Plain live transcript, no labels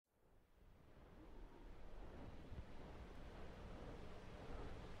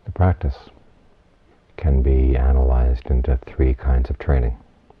practice can be analyzed into three kinds of training.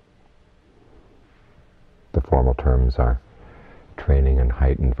 The formal terms are training in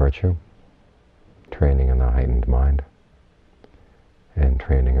heightened virtue, training in the heightened mind, and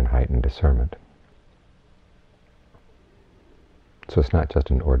training in heightened discernment. So it's not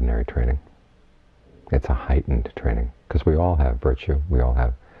just an ordinary training. It's a heightened training, because we all have virtue, we all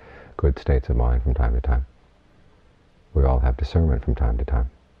have good states of mind from time to time. We all have discernment from time to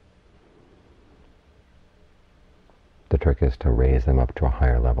time. The trick is to raise them up to a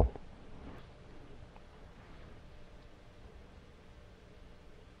higher level.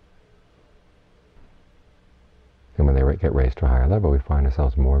 And when they get raised to a higher level, we find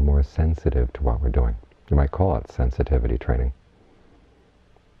ourselves more and more sensitive to what we're doing. You might call it sensitivity training.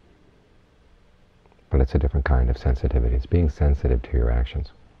 But it's a different kind of sensitivity. It's being sensitive to your actions.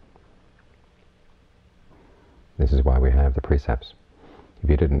 This is why we have the precepts. If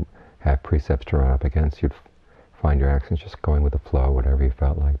you didn't have precepts to run up against, you'd find your actions just going with the flow, whatever you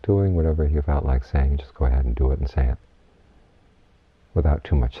felt like doing, whatever you felt like saying, just go ahead and do it and say it, without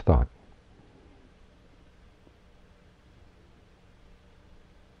too much thought.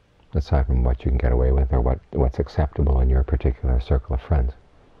 Aside from what you can get away with or what's acceptable in your particular circle of friends.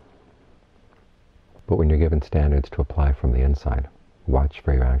 But when you're given standards to apply from the inside, watch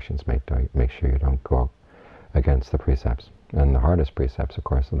for your actions, make sure you don't go against the precepts. And the hardest precepts, of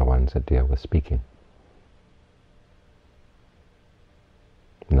course, are the ones that deal with speaking.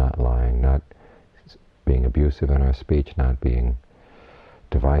 Not lying, not being abusive in our speech, not being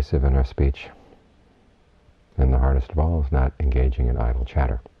divisive in our speech. And the hardest of all is not engaging in idle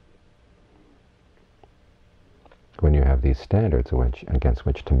chatter. When you have these standards against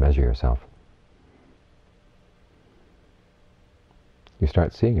which to measure yourself, you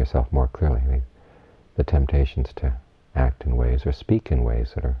start seeing yourself more clearly. The temptations to act in ways or speak in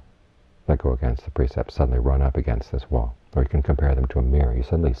ways that go against the precepts suddenly run up against this wall. Or you can compare them to a mirror. You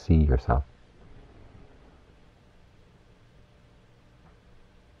suddenly see yourself.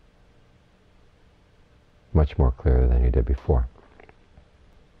 Much more clearly than you did before.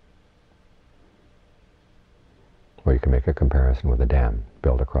 Or you can make a comparison with a dam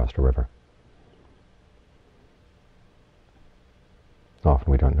built across a river.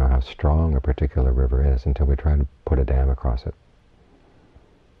 Often we don't know how strong a particular river is until we try to put a dam across it.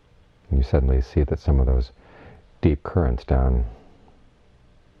 And you suddenly see that some of those deep currents down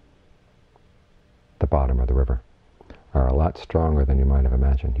the bottom of the river are a lot stronger than you might have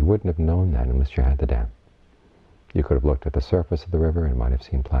imagined. You wouldn't have known that unless you had the dam. You could have looked at the surface of the river and might have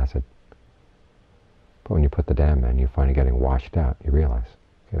seen placid. But when you put the dam in, you find it getting washed out. You realize,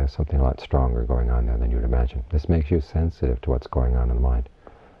 okay, there's something a lot stronger going on there than you'd imagine. This makes you sensitive to what's going on in the mind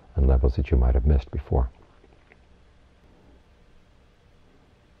on levels that you might have missed before.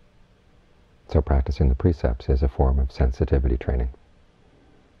 So practicing the precepts is a form of sensitivity training.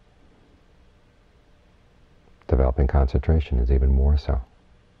 Developing concentration is even more so.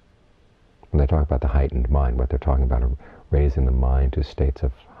 When they talk about the heightened mind, what they're talking about are raising the mind to states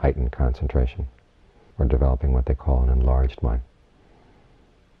of heightened concentration, or developing what they call an enlarged mind,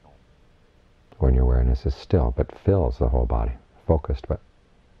 when your awareness is still but fills the whole body, focused but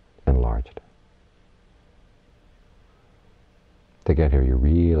enlarged. To get here, you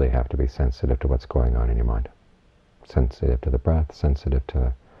really have to be sensitive to what's going on in your mind. Sensitive to the breath, sensitive to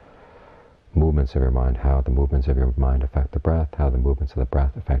the movements of your mind, how the movements of your mind affect the breath, how the movements of the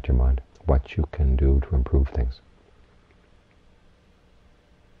breath affect your mind, what you can do to improve things.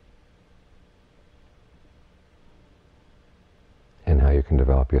 And how you can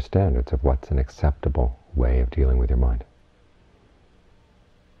develop your standards of what's an acceptable way of dealing with your mind.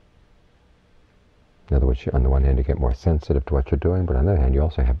 In other words, on the one hand, you get more sensitive to what you're doing, but on the other hand, you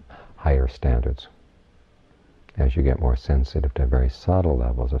also have higher standards as you get more sensitive to very subtle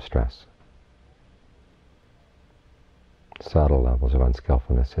levels of stress, subtle levels of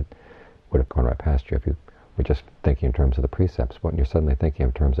unskillfulness that would have gone right past you if you were just thinking in terms of the precepts. But when you're suddenly thinking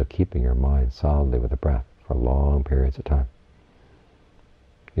in terms of keeping your mind solidly with the breath for long periods of time,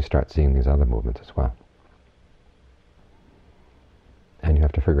 you start seeing these other movements as well. And you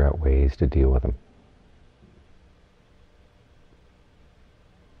have to figure out ways to deal with them.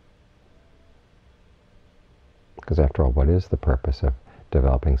 Because after all, what is the purpose of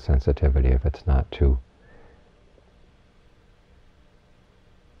developing sensitivity if it's not to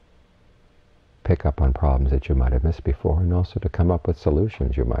pick up on problems that you might have missed before, and also to come up with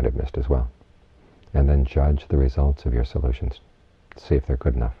solutions you might have missed as well, and then judge the results of your solutions, see if they're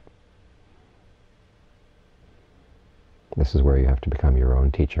good enough. This is where you have to become your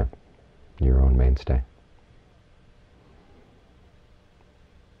own teacher, your own mainstay.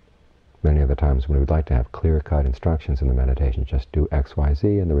 Many of the times when we'd like to have clear-cut instructions in the meditation, just do X, Y, Z,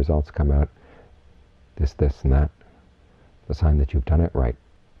 and the results come out this, and that, the sign that you've done it right.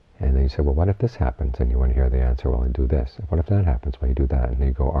 And then you say, well, what if this happens? And you want to hear the answer, well, I do this. What if that happens? Well, you do that. And then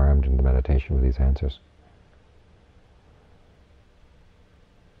you go armed in the meditation with these answers.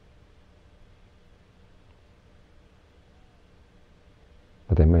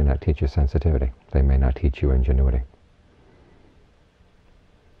 But they may not teach you sensitivity. They may not teach you ingenuity.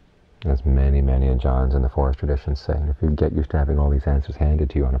 As many, many ajahns in the forest traditions say, if you get used to having all these answers handed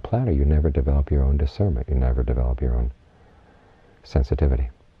to you on a platter, you never develop your own discernment. You never develop your own sensitivity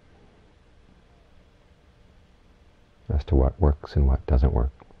as to what works and what doesn't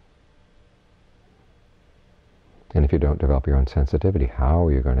work. And if you don't develop your own sensitivity, how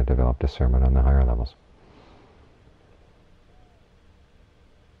are you going to develop discernment on the higher levels?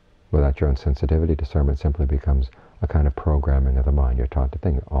 Without your own sensitivity, discernment simply becomes a kind of programming of the mind. You're taught to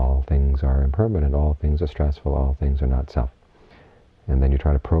think all things are impermanent, all things are stressful, all things are not self. And then you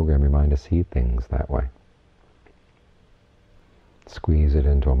try to program your mind to see things that way. Squeeze it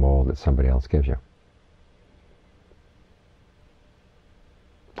into a mold that somebody else gives you.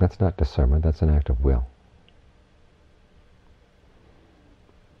 That's not discernment, that's an act of will.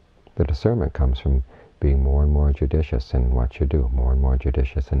 The discernment comes from being more and more judicious in what you do, more and more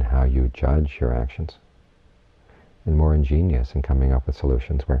judicious in how you judge your actions, and more ingenious in coming up with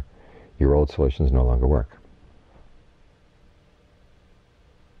solutions where your old solutions no longer work.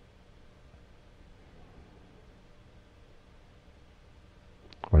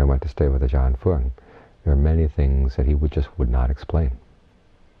 When I went to stay with Ajahn Fuang, there are many things that he would not explain,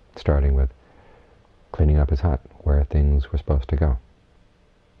 starting with cleaning up his hut, where things were supposed to go.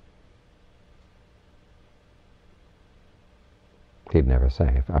 He'd never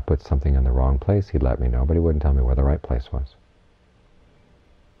say. If I put something in the wrong place, he'd let me know, but he wouldn't tell me where the right place was.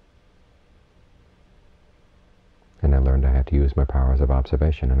 And I learned I had to use my powers of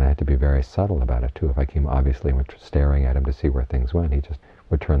observation, and I had to be very subtle about it too. If I came obviously staring at him to see where things went, he just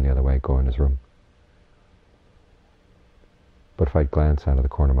would turn the other way, go in his room. But if I'd glance out of the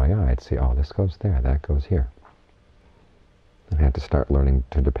corner of my eye, I'd see, oh, this goes there, that goes here. And I had to start learning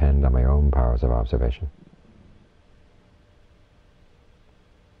to depend on my own powers of observation.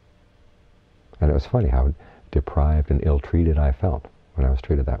 And it was funny how deprived and ill-treated I felt when I was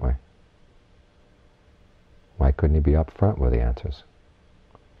treated that way. Why couldn't he be up front with the answers?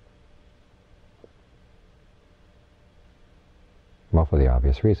 Well, for the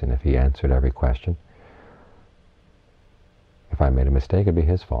obvious reason. If he answered every question, if I made a mistake, it'd be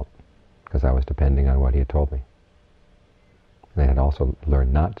his fault, because I was depending on what he had told me. And I had also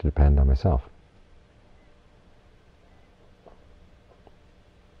learned not to depend on myself.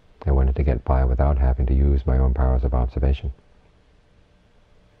 I wanted to get by without having to use my own powers of observation.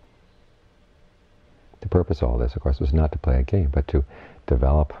 The purpose of all this, of course, was not to play a game, but to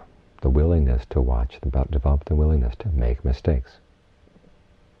develop the willingness to watch, develop the willingness to make mistakes,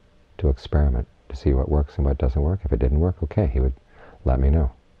 to experiment, to see what works and what doesn't work. If it didn't work, okay, he would let me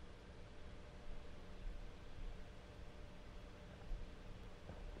know.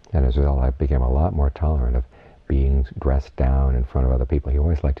 And as a result, I became a lot more tolerant of being dressed down in front of other people. He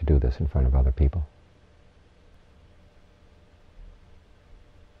always liked to do this in front of other people.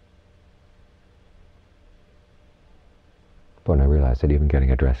 But when I realized that even getting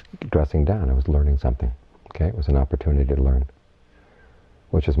a dressing down, I was learning something. Okay, it was an opportunity to learn,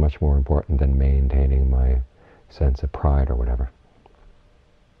 which is much more important than maintaining my sense of pride or whatever.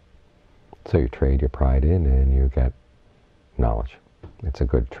 So you trade your pride in and you get knowledge. It's a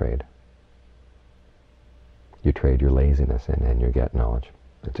good trade. You trade your laziness in and you get knowledge.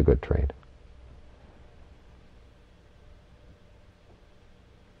 It's a good trade.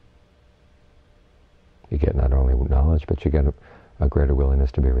 You get not only knowledge, but you get a greater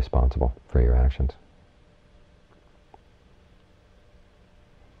willingness to be responsible for your actions.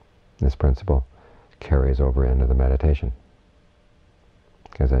 This principle carries over into the meditation.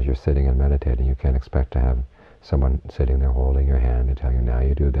 Because as you're sitting and meditating, you can't expect to have someone sitting there holding your hand and tell you, now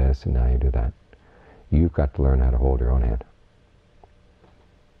you do this and now you do that. You've got to learn how to hold your own hand.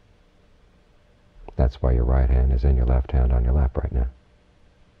 That's why your right hand is in your left hand on your lap right now.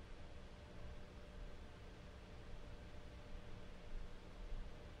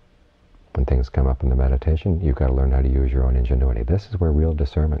 When things come up in the meditation, you've got to learn how to use your own ingenuity. This is where real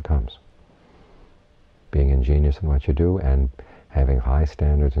discernment comes. Being ingenious in what you do and having high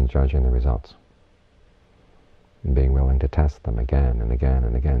standards in judging the results. And being willing to test them again and again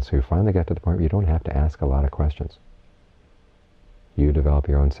and again. So you finally get to the point where you don't have to ask a lot of questions. You develop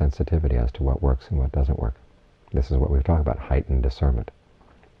your own sensitivity as to what works and what doesn't work. This is what we've talked about, heightened discernment.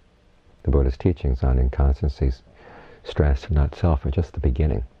 The Buddha's teachings on inconstancy, stress, and not self are just the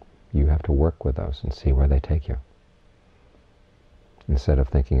beginning. You have to work with those and see where they take you. Instead of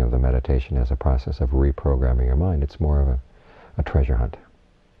thinking of the meditation as a process of reprogramming your mind, it's more of a treasure hunt.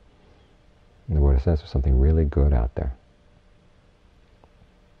 And the Buddha says there's something really good out there.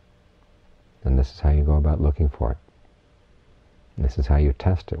 And this is how you go about looking for it. And this is how you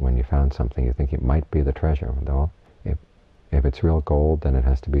test it when you found something you think it might be the treasure. Well, if it's real gold, then it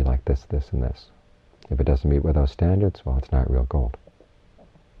has to be like this, this, and this. If it doesn't meet with those standards, well, it's not real gold.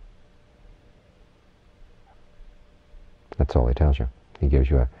 That's all he tells you. He gives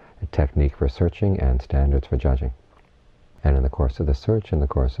you a technique for searching and standards for judging. And in the course of the search, in the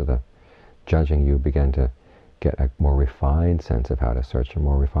course of the judging, you begin to get a more refined sense of how to search, a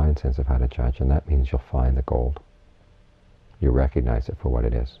more refined sense of how to judge, and that means you'll find the gold. You recognize it for what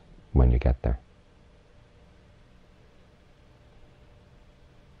it is when you get there.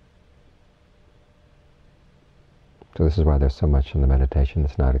 So this is why there's so much in the meditation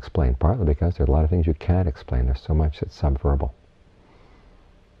that's not explained, partly because there's a lot of things you can't explain. There's so much that's subverbal.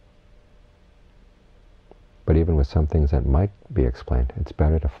 But even with some things that might be explained, it's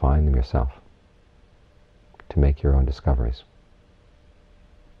better to find them yourself, to make your own discoveries.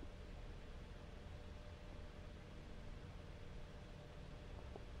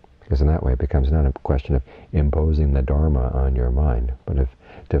 Because in that way it becomes not a question of imposing the Dharma on your mind, but of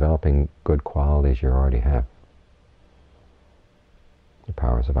developing good qualities you already have. Your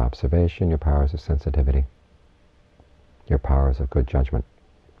powers of observation, your powers of sensitivity, your powers of good judgment,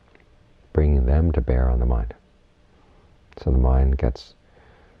 bringing them to bear on the mind. So the mind gets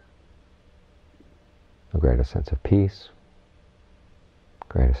a greater sense of peace,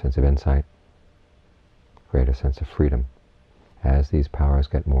 greater sense of insight, greater sense of freedom, as these powers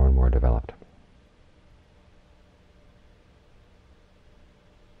get more and more developed.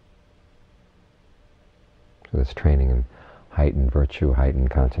 So this training in heightened virtue, heightened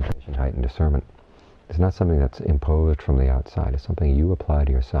concentration, heightened discernment is not something that's imposed from the outside. It's something you apply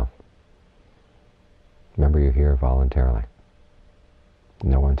to yourself. Remember, you're here voluntarily.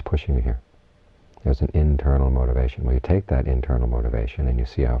 No one's pushing you here. There's an internal motivation. Well, you take that internal motivation and you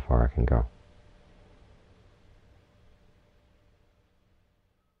see how far it can go.